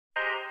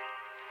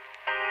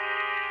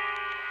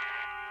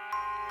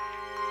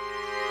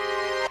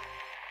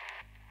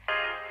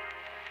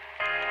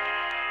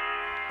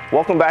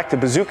Welcome back to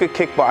Bazooka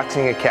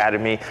Kickboxing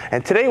Academy,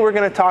 and today we're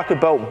going to talk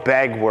about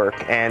bag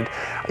work. And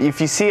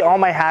if you see all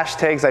my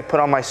hashtags I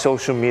put on my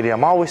social media,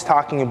 I'm always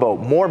talking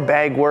about more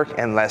bag work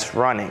and less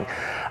running.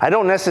 I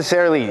don't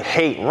necessarily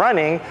hate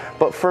running,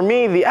 but for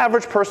me, the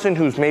average person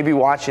who's maybe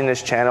watching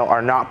this channel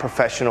are not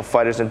professional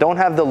fighters and don't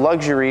have the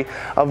luxury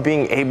of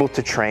being able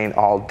to train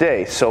all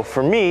day. So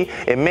for me,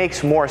 it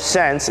makes more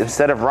sense,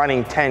 instead of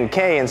running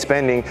 10K and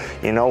spending,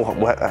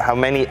 how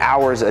many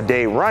hours a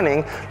day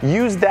running,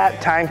 use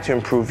that time to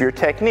improve your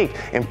technique,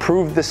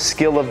 improve the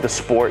skill of the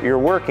sport you're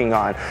working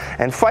on.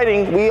 And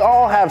fighting, we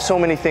all have so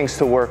many things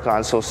to work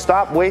on, so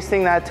stop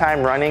wasting that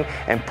time running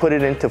and put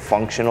it into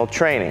functional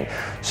training.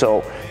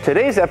 So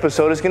today's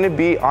episode is going to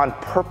be on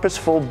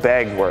purposeful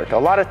bag work. A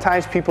lot of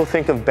times people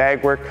think of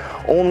bag work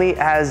only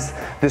as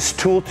this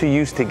tool to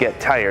use to get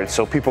tired.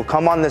 So people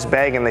come on this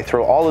bag and they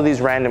throw all of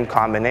these random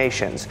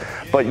combinations.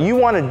 But you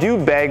want to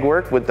do bag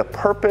work with the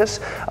purpose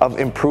of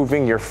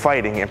improving your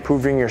fighting,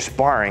 improving your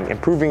sparring,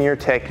 improving your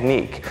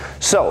technique.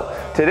 So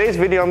today's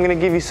video, I'm going to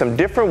give you some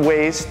different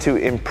ways to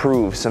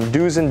improve, some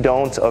do's and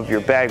don'ts of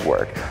your bag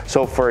work.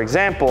 So for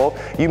example,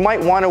 you might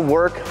want to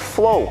work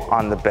flow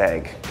on the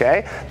bag,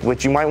 okay?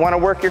 Which you might want to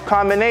work your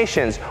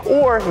combinations,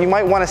 or you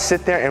might want to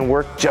sit there and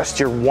work just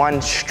your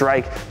one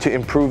strike to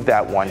improve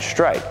that one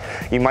strike.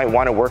 You might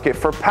want to work it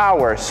for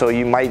power, so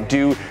you might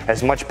do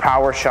as much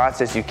power shots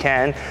as you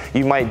can.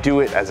 You might do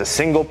it as a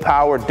single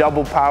power,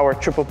 double power,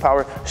 triple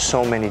power,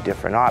 so many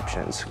different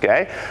options,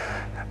 okay?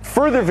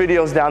 Further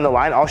videos down the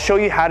line, I'll show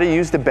you how to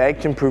use the bag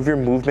to improve your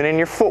movement and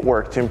your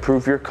footwork, to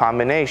improve your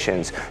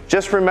combinations.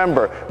 Just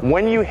remember,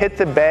 when you hit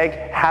the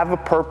bag, have a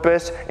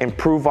purpose,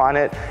 improve on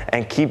it,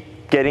 and keep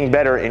getting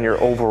better in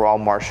your overall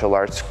martial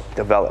arts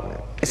development.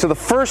 So the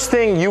first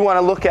thing you want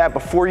to look at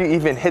before you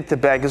even hit the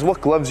bag is what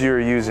gloves you're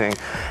using.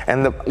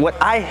 And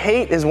what I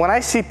hate is when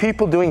I see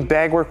people doing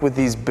bag work with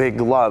these big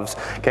gloves,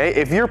 okay?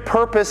 If your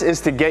purpose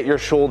is to get your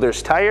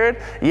shoulders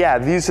tired, yeah,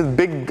 these are the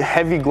big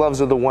heavy gloves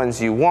are the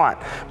ones you want.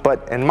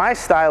 But in my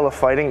style of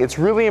fighting, it's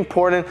really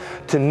important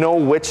to know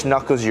which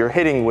knuckles you're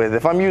hitting with.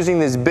 If I'm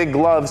using these big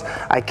gloves,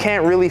 I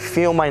can't really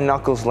feel my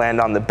knuckles land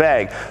on the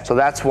bag. So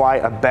that's why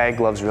a bag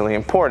glove is really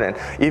important.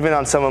 Even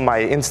on some of my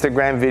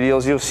Instagram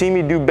videos, you'll see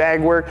me do bag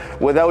work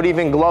without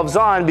even gloves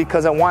on,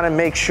 because I want to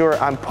make sure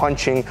I'm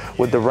punching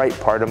with the right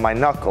part of my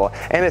knuckle.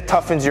 And it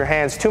toughens your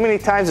hands. Too many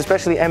times,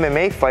 especially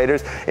MMA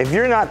fighters, if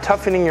you're not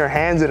toughening your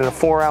hands in a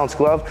 4-ounce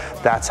glove,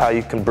 that's how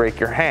you can break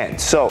your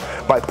hand. So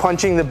by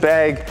punching the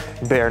bag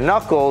bare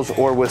knuckles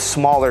or with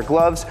smaller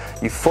gloves,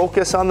 you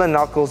focus on the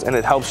knuckles and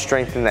it helps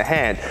strengthen the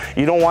hand.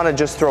 You don't want to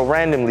just throw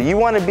randomly. You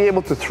want to be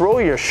able to throw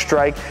your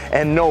strike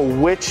and know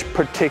which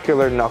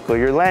particular knuckle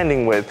you're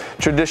landing with.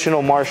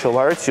 Traditional martial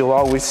arts, you'll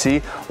always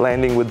see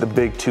landing with the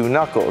big two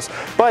knuckles.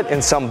 But in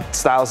some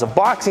styles of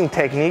boxing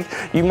technique,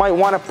 you might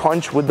want to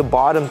punch with the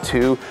bottom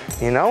two,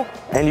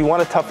 and you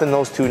want to toughen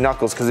those two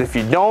knuckles, because if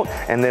you don't,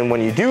 and then when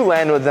you do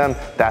land with them,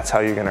 that's how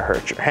you're going to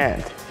hurt your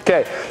hand.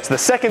 Okay, so the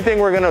second thing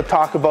we're going to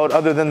talk about,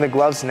 other than the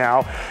gloves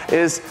now,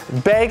 is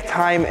bag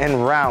time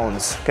and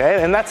rounds,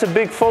 okay? And that's a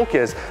big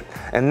focus.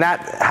 And that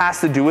has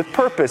to do with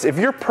purpose. If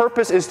your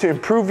purpose is to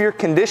improve your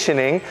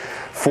conditioning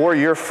for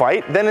your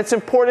fight, then it's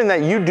important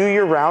that you do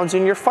your rounds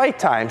in your fight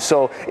time.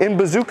 So in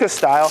bazooka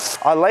style,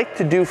 I like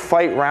to do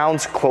fight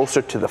rounds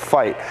closer to the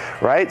fight,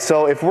 right?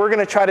 So if we're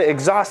gonna try to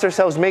exhaust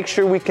ourselves, make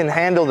sure we can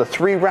handle the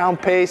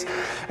 3-round pace.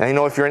 And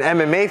if you're an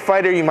MMA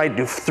fighter, you might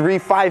do 3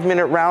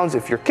 5-minute rounds.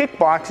 If you're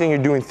kickboxing, you're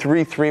doing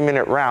 3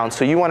 3-minute rounds.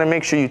 So you wanna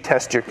make sure you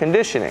test your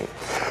conditioning.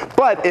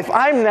 But if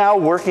I'm now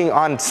working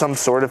on some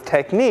sort of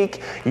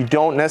technique, you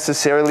don't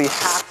necessarily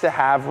have to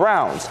have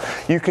rounds.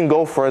 You can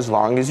go for as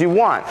long as you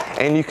want,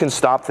 and you can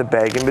stop the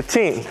bag in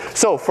between.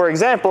 So for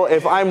example,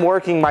 if I'm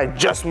working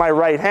just my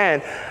right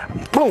hand,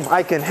 boom,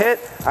 I can hit,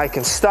 I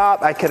can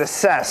stop, I can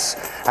assess.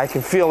 I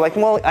can feel like,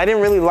 well, I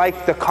didn't really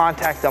like the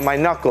contact on my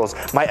knuckles.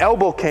 My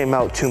elbow came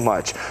out too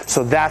much.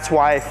 So that's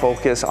why I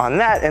focus on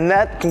that, and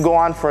that can go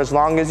on for as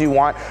long as you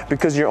want,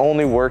 because you're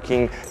only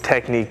working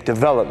technique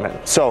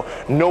development. So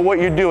know what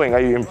you're doing.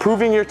 Are you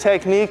improving your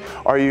technique?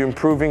 Are you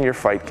improving your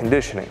fight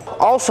conditioning?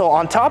 Also,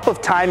 on top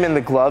of time in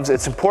the gloves,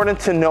 it's important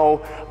to know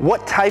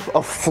what type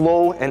of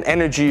flow and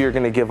energy you're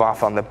going to give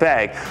off on the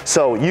bag.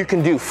 So you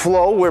can do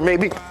flow, where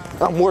maybe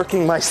I'm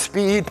working my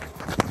speed,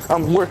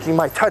 I'm working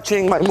my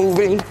touching, my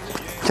moving,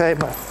 okay,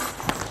 but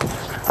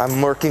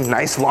I'm working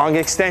nice long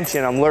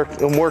extension. I'm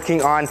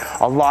working on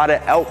a lot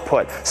of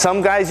output.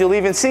 Some guys you'll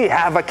even see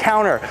have a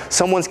counter.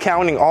 Someone's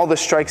counting all the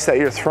strikes that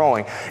you're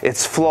throwing.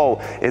 It's flow,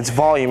 it's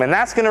volume, and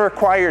that's going to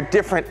require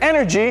different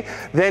energy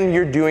than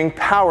you're doing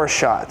power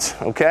shots,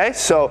 okay?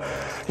 So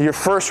your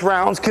first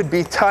rounds could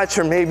be touch,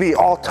 or maybe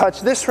all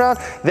touch this round,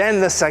 then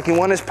the second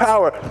one is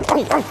power.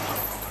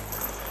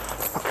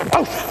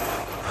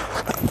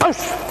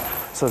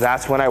 So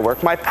that's when I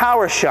work my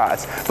power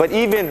shots. But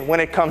even when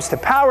it comes to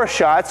power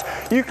shots,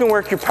 you can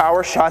work your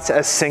power shots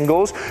as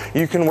singles,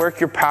 you can work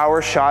your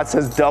power shots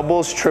as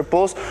doubles,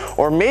 triples,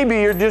 or maybe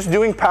you're just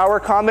doing power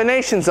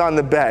combinations on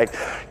the bag.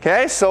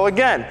 Okay, so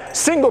again,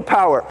 single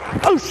power,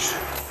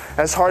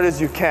 as hard as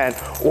you can,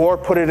 or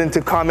put it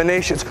into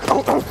combinations.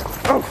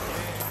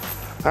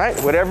 All right,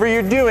 whatever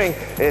you're doing,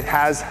 it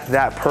has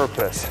that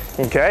purpose,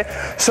 okay?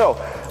 So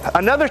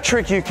another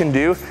trick you can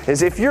do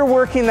is if you're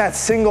working that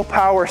single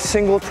power,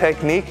 single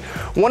technique,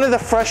 one of the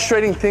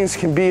frustrating things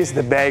can be is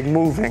the bag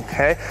moving,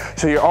 okay?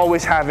 So you're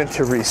always having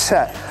to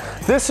reset.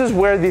 This is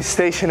where these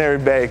stationary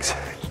bags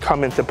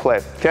come into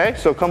play, okay?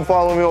 So come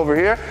follow me over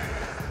here.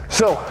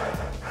 So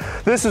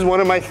this is one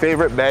of my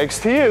favorite bags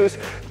to use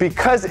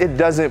because it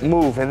doesn't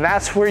move, and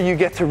that's where you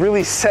get to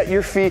really set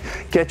your feet,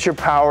 get your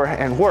power,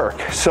 and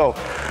work. So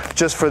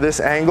just for this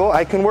angle,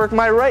 I can work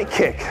my right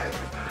kick.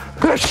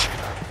 Hush,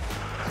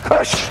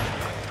 hush,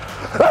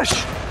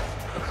 hush.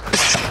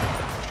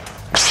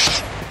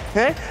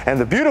 Okay? And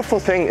the beautiful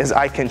thing is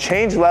I can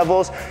change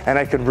levels and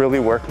I can really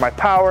work my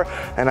power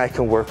and I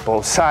can work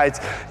both sides.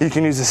 You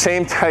can use the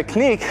same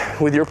technique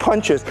with your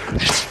punches.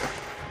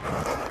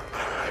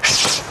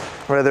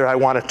 Whether I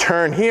want to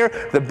turn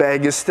here, the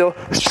bag is still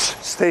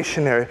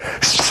stationary.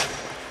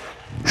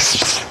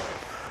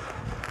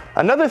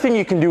 Another thing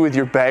you can do with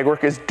your bag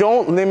work is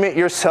don't limit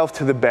yourself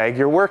to the bag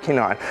you're working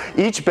on.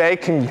 Each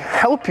bag can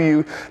help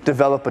you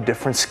develop a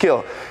different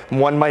skill.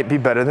 One might be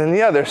better than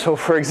the other. So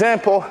for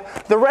example,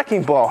 the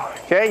wrecking ball,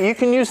 okay? You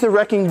can use the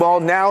wrecking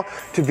ball now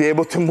to be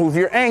able to move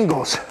your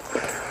angles.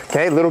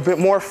 Okay, a little bit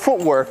more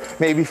footwork,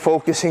 maybe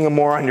focusing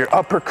more on your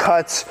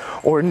uppercuts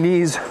or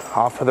knees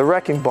off of the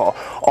wrecking ball,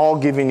 all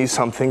giving you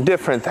something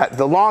different that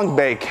the long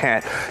bag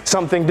can't,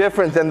 something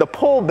different than the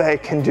pull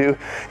bag can do.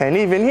 And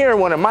even here,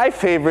 one of my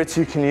favorites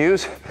you can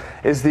use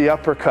is the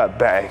uppercut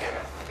bag.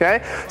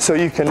 Okay, so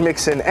you can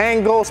mix in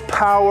angles,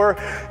 power,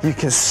 you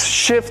can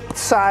shift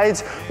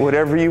sides,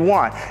 whatever you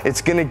want.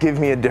 It's gonna give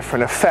me a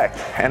different effect.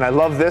 And I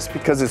love this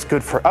because it's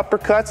good for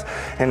uppercuts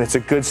and it's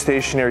a good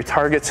stationary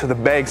target so the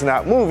bag's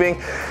not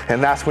moving,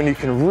 and that's when you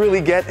can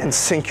really get and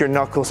sink your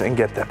knuckles and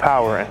get the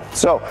power in.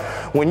 So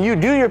when you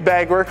do your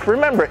bag work,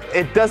 remember,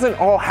 it doesn't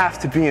all have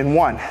to be in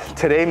one.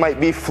 Today might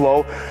be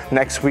flow,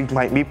 next week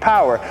might be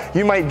power.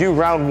 You might do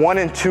round 1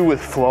 and 2 with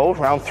flow,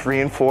 round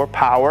 3 and 4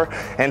 power,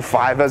 and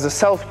 5 as a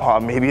southpaw,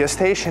 maybe a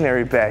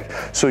stationary bag.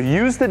 So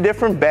use the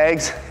different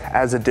bags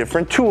as a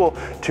different tool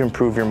to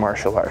improve your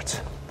martial arts.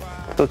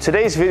 So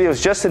today's video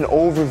is just an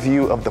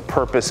overview of the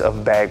purpose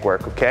of bag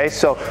work, okay?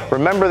 So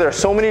remember, there are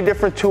so many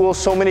different tools,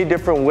 so many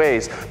different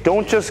ways.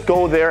 Don't just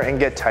go there and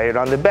get tired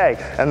on the bag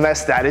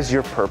unless that is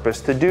your purpose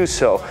to do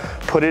so.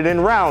 Put it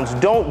in rounds.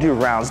 Don't do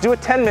rounds. Do a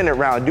 10-minute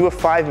round. Do a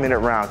 5-minute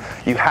round.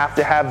 You have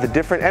to have the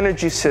different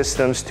energy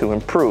systems to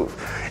improve.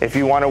 If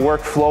you want to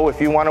work flow,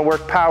 if you want to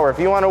work power, if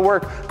you want to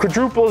work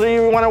quadruples, or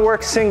you want to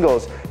work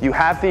singles, you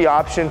have the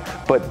option,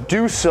 but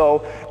do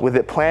so with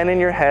a plan in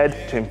your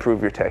head to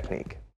improve your technique.